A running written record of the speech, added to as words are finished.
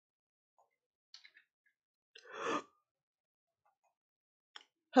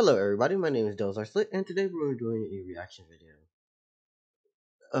Hello everybody, my name is Delzarslit, and today we're doing a reaction video.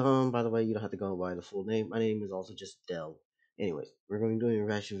 By the way, you don't have to go by the full name. My name is also just Del. Anyways, we're going to do a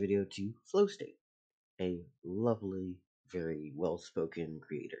reaction video to Flow State, a lovely, very well-spoken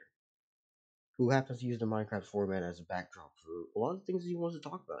creator who happens to use the Minecraft format as a backdrop for a lot of things he wants to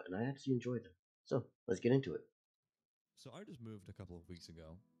talk about, and I actually enjoy them. So, let's get into it. So I just moved a couple of weeks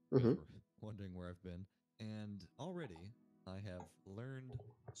ago. You guys Mm-hmm. were wondering where I've been. And already I have learned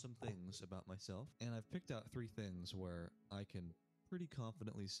some things about myself. And I've picked out three things where I can pretty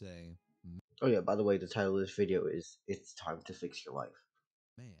confidently say, Oh yeah, by the way, the title of this video is It's Time to Fix Your Life.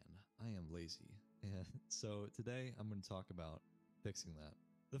 man, I am lazy. And so today I'm going to talk about fixing that.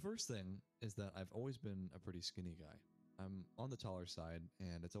 The first thing is that I've always been a pretty skinny guy. I'm on the taller side,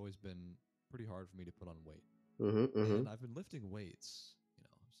 and it's always been pretty hard for me to put on weight. Mm-hmm, mm-hmm. And I've been lifting weights,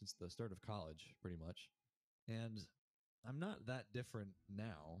 since the start of college, pretty much. And I'm not that different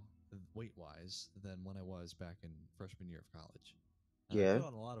now, weight wise, than when I was back in freshman year of college. And I Yeah, put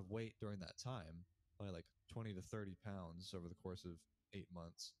on a lot of weight during that time, probably like 20 to 30 pounds over the course of 8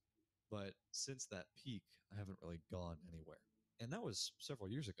 months. But since that peak, I haven't really gone anywhere. And that was several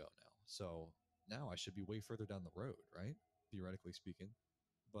years ago now. So now I should be way further down the road, right? Theoretically speaking.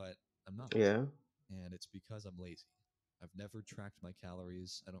 But I'm not, yeah, and it's because I'm lazy. I've never tracked my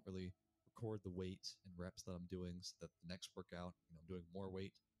calories. I don't really record the weight and reps that I'm doing so that the next workout, I'm doing more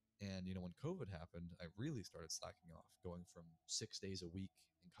weight. And when COVID happened, I really started slacking off, going from 6 days a week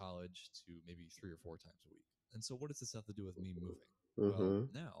in college to maybe 3 or 4 times a week. And so, what does this have to do with me moving? Well, mm-hmm.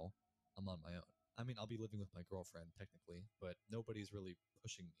 now I'm on my own. I mean, I'll be living with my girlfriend technically, but nobody's really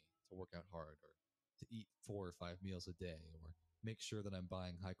pushing me to work out hard or to eat 4 or 5 meals a day or make sure that I'm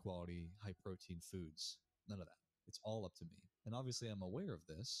buying high quality, high protein foods. None of that. It's all up to me. And obviously, I'm aware of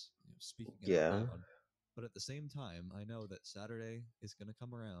this, speaking it out Yeah. loud. But at the same time, I know that Saturday is going to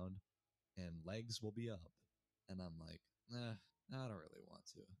come around and legs will be up. And I'm like, I don't really want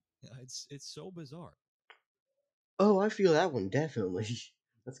to. It's so bizarre. Oh, I feel that one definitely.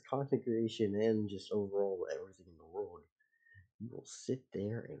 That's content creation and just overall everything in the world. You will sit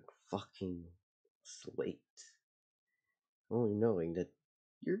there and fucking slate, only knowing that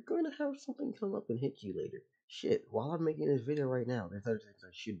you're going to have something come up and hit you later. Shit, while I'm making this video right now, there's other things I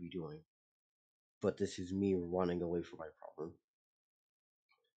should be doing, but this is me running away from my problem.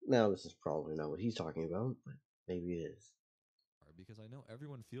 Now, this is probably not what he's talking about, but maybe it is. Because I know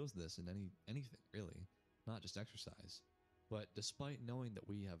everyone feels this in anything really, not just exercise. But despite knowing that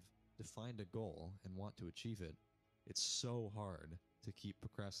we have defined a goal and want to achieve it, it's so hard to keep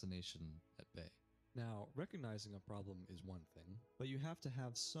procrastination at bay. Now, recognizing a problem is one thing, but you have to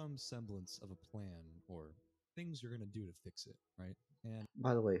have some semblance of a plan or things you're going to do to fix it, right? And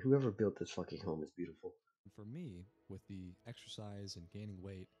By the way, whoever built this fucking home is beautiful. for me, with the exercise and gaining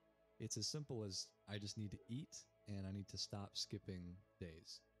weight, it's as simple as I just need to eat and I need to stop skipping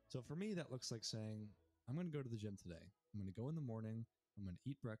days. So for me, that looks like saying, I'm going to go to the gym today. I'm going to go in the morning, I'm going to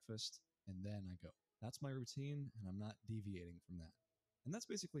eat breakfast, and then I go. That's my routine, and I'm not deviating from that. And that's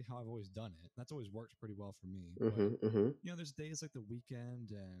basically how I've always done it. That's always worked pretty well for me. But, Mm-hmm, mm-hmm. there's days like the weekend,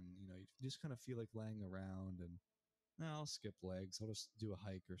 and, you just kind of feel like laying around and nah, I'll skip legs. I'll just do a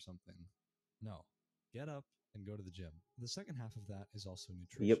hike or something. No, get up and go to the gym. The second half of that is also Yep.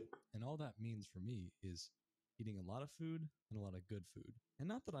 nutrition. And all that means for me is eating a lot of food and a lot of good food. And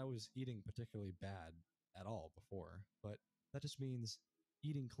not that I was eating particularly bad at all before, but that just means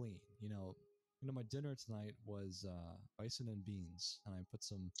eating clean. My dinner tonight was bison and beans, and I put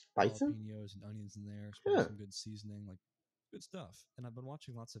some Bison? jalapenos and onions in there, sprinkled Yeah. some good seasoning, like good stuff. And I've been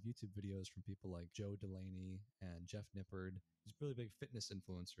watching lots of YouTube videos from people like Joe Delaney and Jeff Nippard, these really big fitness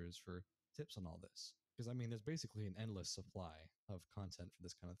influencers for tips on all this. Because I mean, there's basically an endless supply of content for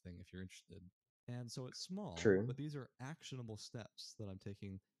this kind of thing if you're interested. And so it's small, True. but these are actionable steps that I'm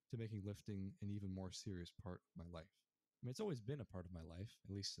taking to making lifting an even more serious part of my life. I mean, it's always been a part of my life,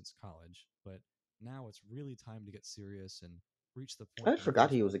 at least since college, but now it's really time to get serious and reach the point I that I've forgot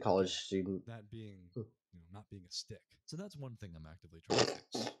always he was a wanted to college get. student. That being, not being a stick. So that's one thing I'm actively trying to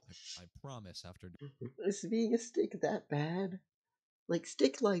fix. I promise after. Is being a stick that bad? Like,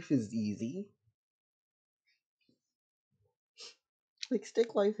 stick life is easy. Like,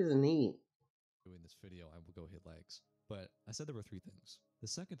 stick life is neat. Doing this video, I will go hit legs. But I said there were three things. The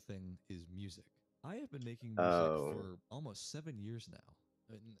second thing is music. I have been making music Oh. for almost 7 years now.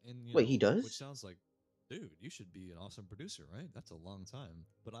 And Wait, he which does? sounds like, dude, you should be an awesome producer, right? That's a long time.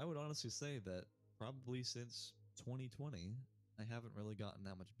 But I would honestly say that probably since 2020, I haven't really gotten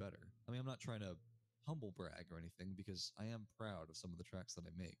that much better. I mean, I'm not trying to humble brag or anything because I am proud of some of the tracks that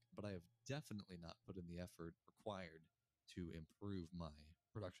I make, but I have definitely not put in the effort required to improve my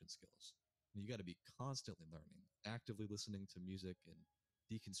production skills. You got to be constantly learning, actively listening to music and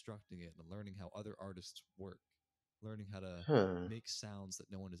deconstructing it and learning how other artists work, learning how to Huh. make sounds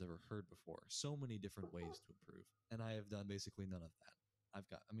that no one has ever heard before. So many different ways to improve. And I have done basically none of that.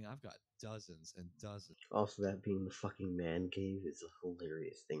 I've got dozens and dozens Also, that being the fucking man cave is a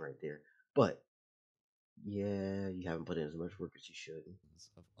hilarious thing right there. But yeah, you haven't put in as much work as you should.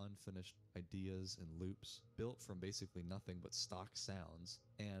 of unfinished ideas and loops built from basically nothing but stock sounds.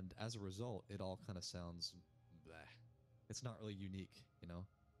 And as a result, it all kind of sounds bleh. It's not really unique, you know?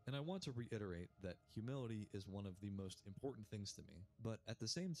 And I want to reiterate that humility is one of the most important things to me. But at the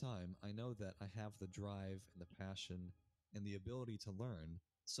same time, I know that I have the drive and the passion and the ability to learn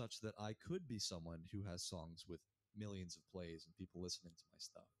such that I could be someone who has songs with millions of plays and people listening to my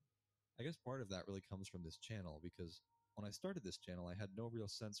stuff. I guess part of that really comes from this channel because when I started this channel, I had no real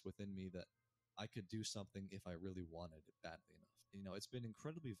sense within me that I could do something if I really wanted it badly enough. You know, it's been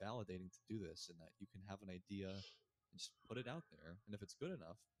incredibly validating to do this in that you can have an idea and just put it out there. And if it's good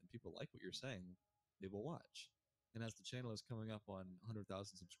enough and people like what you're saying, they will watch. And as the channel is coming up on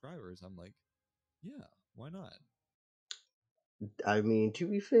 100,000 subscribers, I'm like, yeah, why not? I mean, to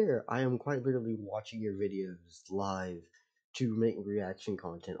be fair, I am quite literally watching your videos live to make reaction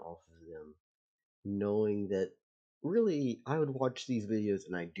content off of them, knowing that really I would watch these videos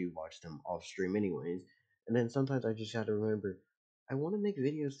and I do watch them off stream anyways. And then sometimes I just gotta remember I want to make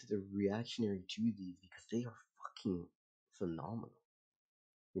videos that are reactionary to these because they are fucking phenomenal.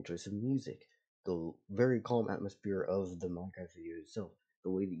 Your choice of music, the very calm atmosphere of the Minecraft video itself,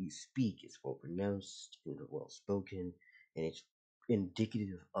 the way that you speak is well pronounced and well spoken, and it's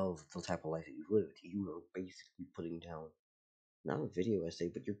indicative of the type of life that you've lived. You are basically putting down not a video essay,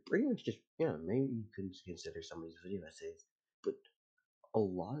 but you're pretty much just yeah, maybe you could consider some of these video essays, but a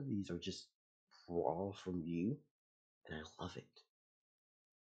lot of these are just raw from you, and I love it.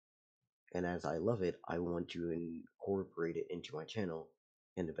 And as I love it, I want to incorporate it into my channel.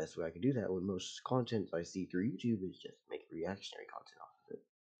 And the best way I can do that with most content I see through YouTube is just make reactionary content off of it.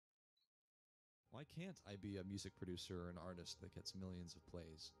 Why can't I be a music producer or an artist that gets millions of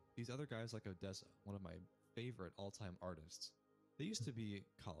plays? These other guys like Odessa, one of my favorite all-time artists, they used to be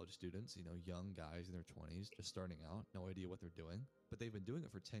college students, you know, young guys in their 20s, just starting out, no idea what they're doing, but they've been doing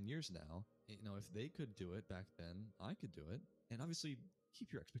it for 10 years now. You know, if they could do it back then, I could do it. And obviously,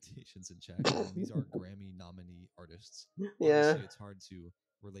 keep your expectations in check. I mean, these are Grammy nominee artists. Yeah, Obviously, it's hard to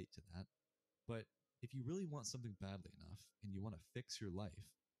relate to that. But if you really want something badly enough and you want to fix your life,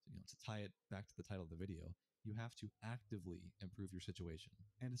 you know, to tie it back to the title of the video, you have to actively improve your situation.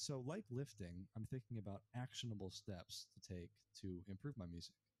 And so, like lifting, I'm thinking about actionable steps to take to improve my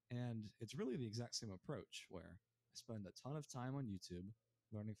music. And it's really the exact same approach where I spend a ton of time on YouTube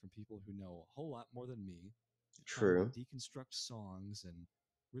learning from people who know a whole lot more than me, trying to true. deconstruct songs and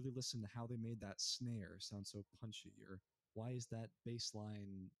really listen to how they made that snare sound so punchy, or why is that bass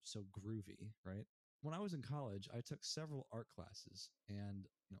line so groovy, right? When I was in college, I took several art classes, and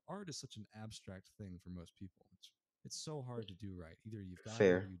you know, art is such an abstract thing for most people. It's so hard to do right. Either you've got it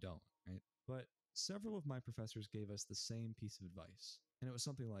or Fair. you don't, right? But several of my professors gave us the same piece of advice, and it was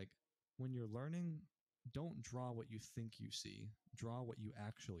something like, when you're learning, don't draw what you think you see, draw what you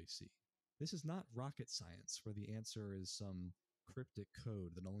actually see. This is not rocket science where the answer is some cryptic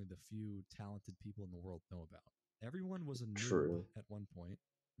code that only the few talented people in the world know about. Everyone was a noob True. at one point,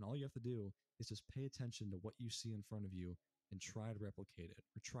 and all you have to do is just pay attention to what you see in front of you and try to replicate it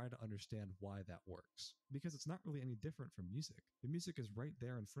or try to understand why that works. Because it's not really any different from music. The music is right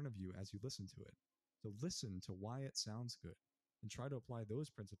there in front of you as you listen to it. So listen to why it sounds good and try to apply those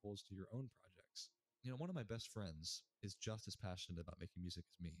principles to your own projects. You know, one of my best friends is just as passionate about making music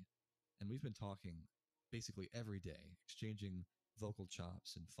as me. And we've been talking basically every day, exchanging vocal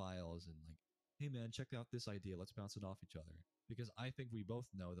chops and files and like, hey man, check out this idea. Let's bounce it off each other. Because I think we both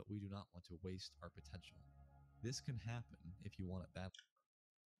know that we do not want to waste our potential. This can happen if you want it badly.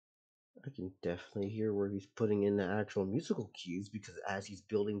 I can definitely hear where he's putting in the actual musical cues because as he's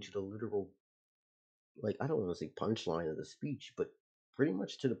building to the literal, like, I don't want to say punchline of the speech, but pretty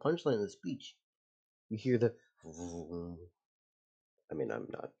much to the punchline of the speech, you hear the. I mean, I'm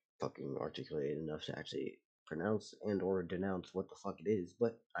not fucking articulated enough to actually pronounce and or denounce what the fuck it is,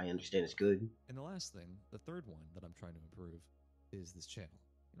 but I understand it's Of. good. And the last thing, the third one that I'm trying to improve is this channel.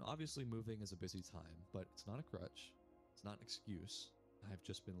 You know, obviously moving is a busy time, but it's not a crutch. It's not an excuse. I've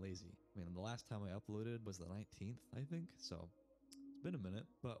just been lazy. I mean, the last time I uploaded was the 19th, I think. So it's been a minute.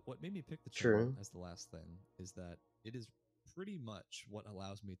 But what made me pick the channel True. as the last thing is that it is pretty much what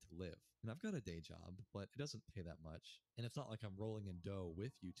allows me to live. And I've got a day job, but it doesn't pay that much. And it's not like I'm rolling in dough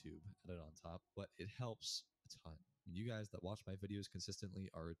with YouTube added on top, but it helps a ton. And you guys that watch my videos consistently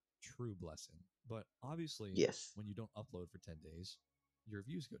are a true blessing. But obviously, Yes. when you don't upload for 10 days, your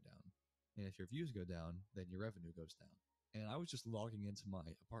views go down. And if your views go down, then your revenue goes down. And I was just logging into my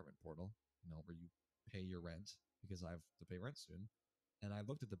apartment portal, where you pay your rent because I have to pay rent soon. And I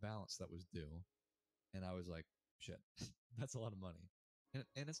looked at the balance that was due, and I was like, shit, that's a lot of money.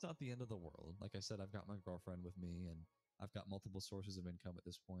 And it's not the end of the world. Like I said, I've got my girlfriend with me, and I've got multiple sources of income at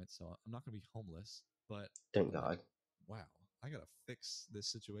this point, so I'm not going to be homeless. But Thank I'm like, God. wow, I got to fix this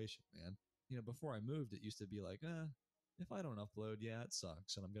situation, man. Before I moved, it used to be like, if I don't upload, yeah, it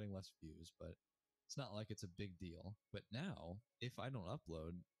sucks, and I'm getting less views, but it's not like it's a big deal. But now, if I don't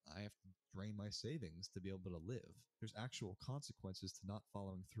upload, I have to drain my savings to be able to live. There's actual consequences to not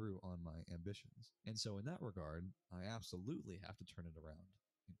following through on my ambitions. And so, in that regard, I absolutely have to turn it around.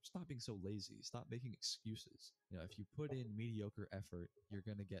 Stop being so lazy. Stop making excuses. If you put in mediocre effort, you're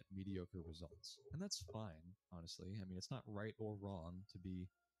going to get mediocre results. And that's fine, honestly. I mean, it's not right or wrong to be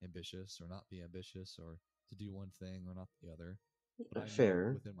ambitious or not be ambitious or to do one thing or not the other. But I know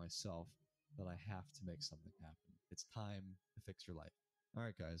Fair. within myself that I have to make something happen. It's time to fix your life. All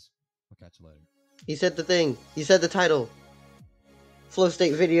right, guys. I'll catch you later. He said the thing. He said the title. Flow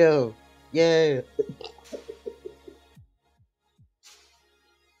state video. Yeah.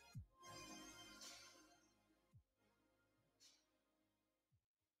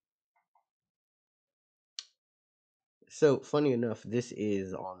 So funny enough, this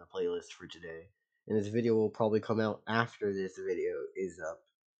is on the playlist for today, and this video will probably come out after this video is up.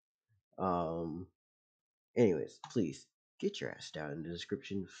 Anyways, please get your ass down in the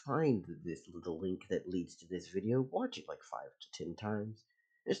description. Find the link that leads to this video. Watch it like 5 to 10 times.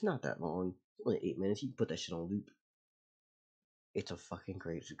 It's not that long. It's only 8 minutes. You can put that shit on loop. It's a fucking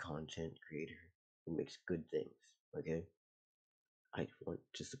great content creator who makes good things. Okay, I want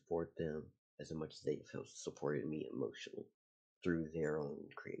to support them as much as they have supported me emotionally through their own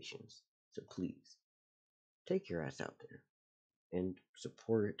creations. So please take your ass out there and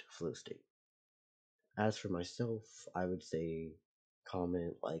support Flow State. As for myself, I would say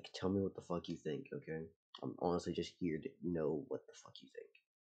comment, like, tell me what the fuck you think, okay? I'm honestly just here to know what the fuck you think.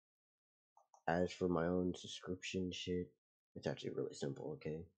 As for my own subscription shit, it's actually really simple,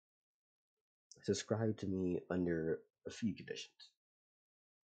 okay? Subscribe to me under a few conditions.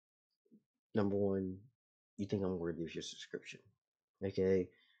 Number one, you think I'm worthy of your subscription. Okay?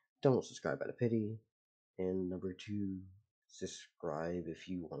 Don't subscribe out of pity. And number two, subscribe if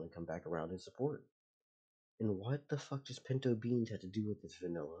you want to come back around and support. And what the fuck does pinto beans have to do with this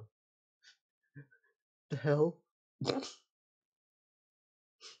vanilla? The hell?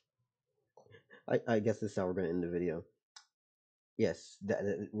 I guess this is how we're gonna end the video. Yes,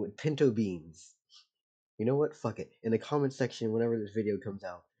 with pinto beans. You know what? Fuck it. In the comment section, whenever this video comes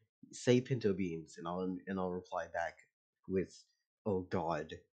out, say pinto beans, and I'll reply back with, "Oh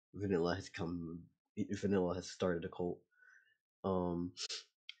God, vanilla has come. Vanilla has started a cult." Um.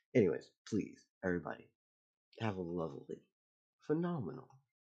 Anyways, please, everybody, have a lovely, phenomenal,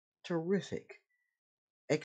 terrific